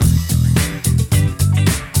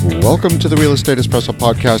Welcome to the Real Estate Espresso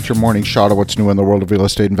Podcast, your morning shot of what's new in the world of real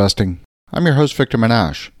estate investing. I'm your host, Victor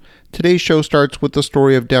Menashe. Today's show starts with the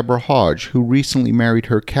story of Deborah Hodge, who recently married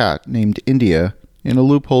her cat, named India, in a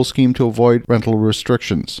loophole scheme to avoid rental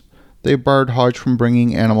restrictions. They barred Hodge from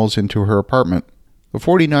bringing animals into her apartment. The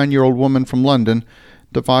 49-year-old woman from London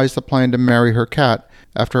devised the plan to marry her cat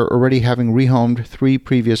after already having rehomed 3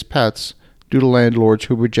 previous pets due to landlords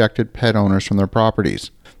who rejected pet owners from their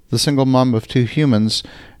properties. The single mom of 2 humans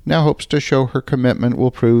now hopes to show her commitment will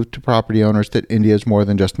prove to property owners that India is more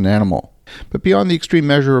than just an animal. But beyond the extreme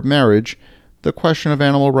measure of marriage, the question of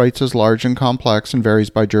animal rights is large and complex and varies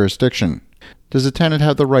by jurisdiction. Does a tenant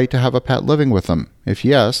have the right to have a pet living with them? If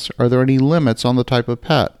yes, are there any limits on the type of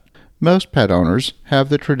pet? Most pet owners have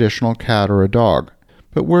the traditional cat or a dog.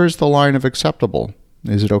 But where is the line of acceptable?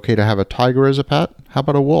 Is it okay to have a tiger as a pet? How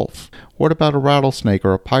about a wolf? What about a rattlesnake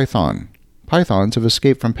or a python? Pythons have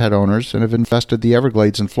escaped from pet owners and have infested the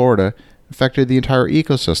Everglades in Florida, affected the entire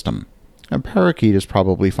ecosystem. A parakeet is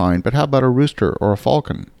probably fine, but how about a rooster or a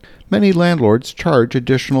falcon? Many landlords charge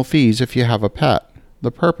additional fees if you have a pet.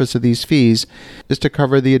 The purpose of these fees is to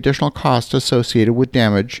cover the additional costs associated with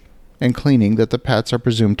damage and cleaning that the pets are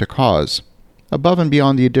presumed to cause. Above and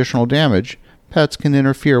beyond the additional damage, pets can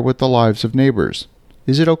interfere with the lives of neighbors.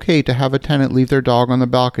 Is it okay to have a tenant leave their dog on the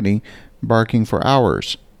balcony barking for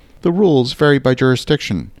hours? The rules vary by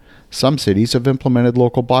jurisdiction. Some cities have implemented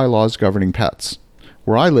local bylaws governing pets.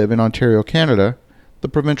 Where I live in Ontario, Canada, the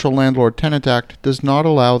Provincial Landlord-Tenant Act does not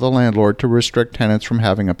allow the landlord to restrict tenants from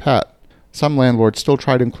having a pet. Some landlords still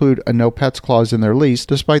try to include a no pets clause in their lease,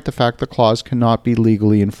 despite the fact the clause cannot be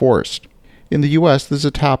legally enforced. In the U.S., there's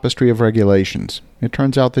a tapestry of regulations. It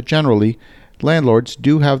turns out that generally, landlords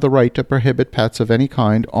do have the right to prohibit pets of any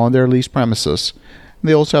kind on their leased premises, and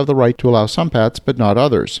they also have the right to allow some pets but not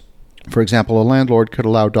others. For example, a landlord could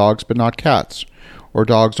allow dogs but not cats, or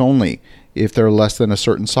dogs only if they're less than a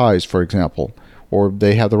certain size, for example, or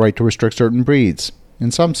they have the right to restrict certain breeds. In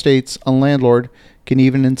some states, a landlord can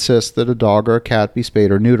even insist that a dog or a cat be spayed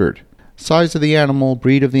or neutered. Size of the animal,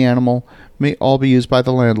 breed of the animal may all be used by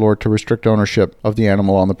the landlord to restrict ownership of the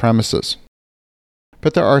animal on the premises.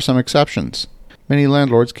 But there are some exceptions. Many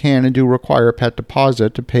landlords can and do require a pet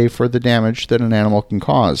deposit to pay for the damage that an animal can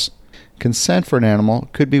cause. Consent for an animal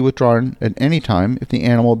could be withdrawn at any time if the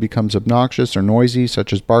animal becomes obnoxious or noisy,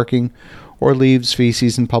 such as barking, or leaves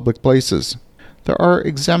feces in public places. There are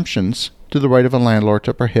exemptions to the right of a landlord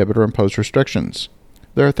to prohibit or impose restrictions.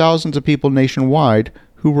 There are thousands of people nationwide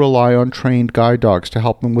who rely on trained guide dogs to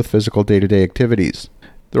help them with physical day-to-day activities.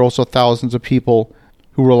 There are also thousands of people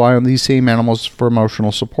who rely on these same animals for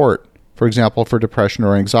emotional support, for example, for depression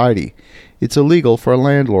or anxiety. It's illegal for a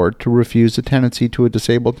landlord to refuse a tenancy to a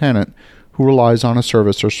disabled tenant who relies on a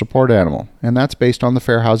service or support animal, and that's based on the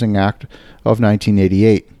Fair Housing Act of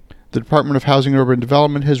 1988. The Department of Housing and Urban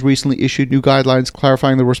Development has recently issued new guidelines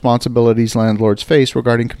clarifying the responsibilities landlords face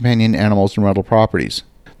regarding companion animals in rental properties.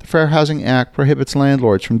 The Fair Housing Act prohibits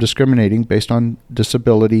landlords from discriminating based on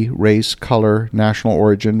disability, race, color, national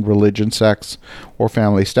origin, religion, sex, or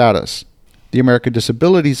family status. The American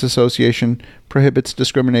Disabilities Association prohibits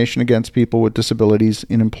discrimination against people with disabilities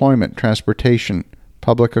in employment, transportation,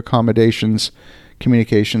 public accommodations,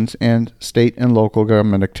 communications, and state and local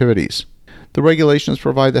government activities. The regulations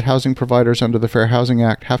provide that housing providers under the Fair Housing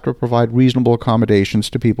Act have to provide reasonable accommodations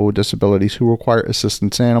to people with disabilities who require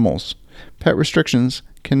assistance animals. Pet restrictions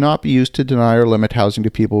cannot be used to deny or limit housing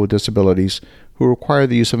to people with disabilities who require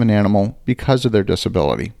the use of an animal because of their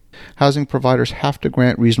disability. Housing providers have to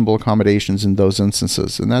grant reasonable accommodations in those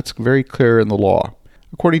instances, and that's very clear in the law.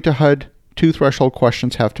 According to HUD, 2 threshold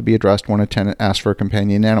questions have to be addressed when a tenant asks for a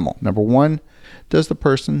companion animal. Number 1, does the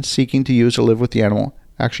person seeking to use or live with the animal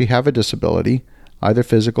actually have a disability, either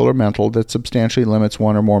physical or mental, that substantially limits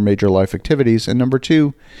one or more major life activities? And number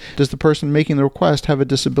 2, does the person making the request have a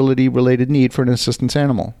disability-related need for an assistance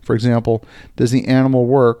animal? For example, does the animal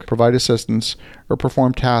work, provide assistance, or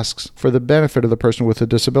perform tasks for the benefit of the person with a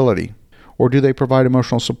disability? Or do they provide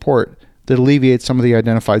emotional support that alleviates some of the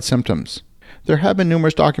identified symptoms? There have been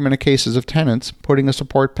numerous documented cases of tenants putting a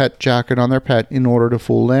support pet jacket on their pet in order to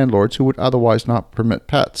fool landlords who would otherwise not permit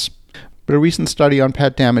pets. But a recent study on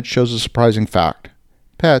pet damage shows a surprising fact.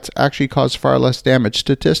 Pets actually cause far less damage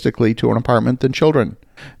statistically to an apartment than children.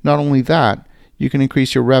 Not only that, you can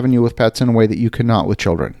increase your revenue with pets in a way that you cannot with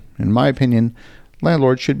children. In my opinion,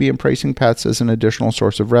 landlords should be embracing pets as an additional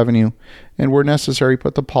source of revenue, and where necessary,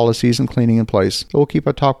 put the policies and cleaning in place that will keep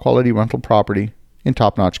a top-quality rental property in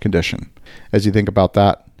top-notch condition. As you think about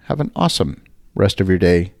that, have an awesome rest of your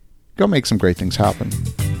day. Go make some great things happen.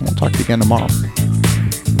 We'll talk to you again tomorrow.